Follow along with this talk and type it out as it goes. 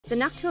The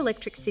NAKTO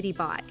Electric City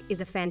Bike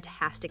is a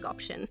fantastic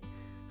option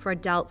for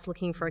adults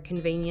looking for a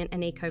convenient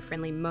and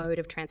eco-friendly mode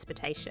of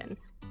transportation.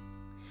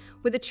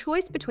 With a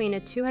choice between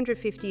a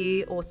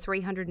 250 or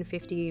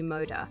 350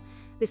 motor,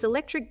 this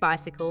electric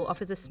bicycle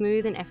offers a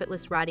smooth and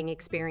effortless riding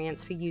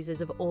experience for users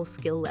of all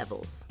skill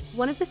levels.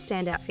 One of the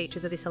standout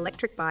features of this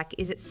electric bike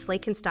is its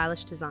sleek and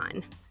stylish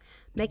design,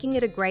 making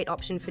it a great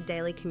option for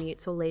daily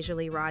commutes or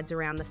leisurely rides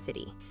around the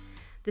city.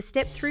 The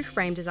step-through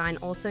frame design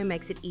also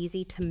makes it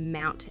easy to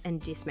mount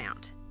and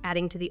dismount,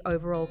 adding to the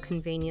overall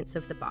convenience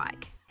of the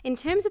bike. In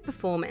terms of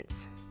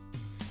performance,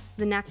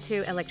 the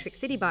NAKTO Electric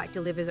City Bike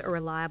delivers a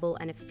reliable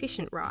and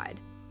efficient ride.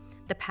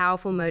 The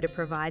powerful motor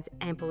provides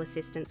ample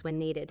assistance when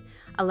needed,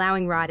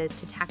 allowing riders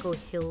to tackle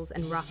hills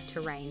and rough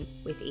terrain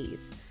with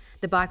ease.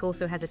 The bike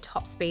also has a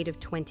top speed of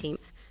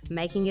 20th,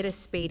 making it a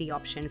speedy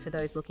option for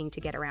those looking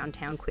to get around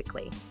town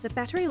quickly. The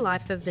battery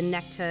life of the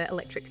NAKTO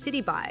Electric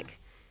City Bike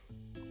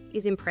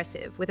is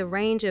impressive, with a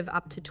range of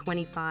up to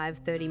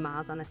 25-30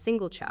 miles on a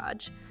single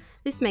charge.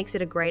 This makes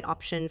it a great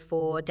option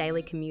for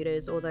daily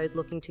commuters or those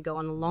looking to go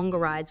on longer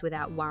rides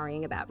without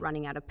worrying about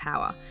running out of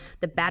power.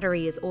 The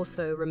battery is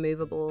also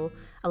removable,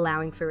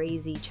 allowing for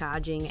easy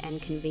charging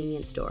and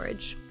convenient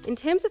storage. In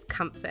terms of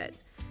comfort,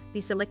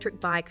 this electric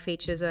bike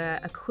features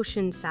a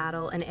cushioned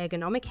saddle and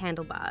ergonomic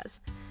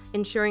handlebars,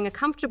 ensuring a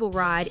comfortable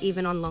ride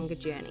even on longer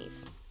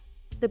journeys.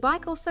 The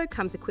bike also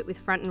comes equipped with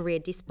front and rear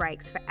disc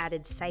brakes for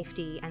added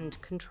safety and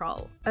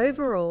control.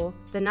 Overall,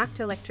 the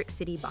NAKTO Electric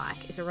City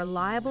Bike is a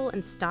reliable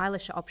and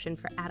stylish option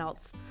for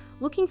adults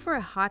looking for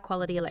a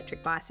high-quality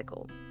electric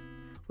bicycle.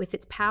 With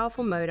its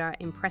powerful motor,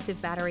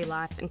 impressive battery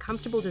life, and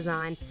comfortable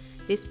design,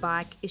 this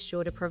bike is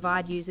sure to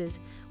provide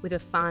users with a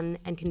fun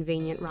and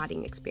convenient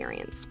riding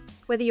experience.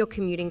 Whether you're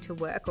commuting to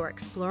work or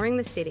exploring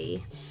the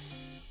city,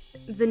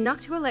 the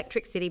NAKTO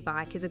Electric City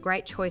Bike is a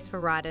great choice for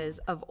riders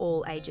of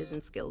all ages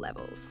and skill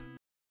levels.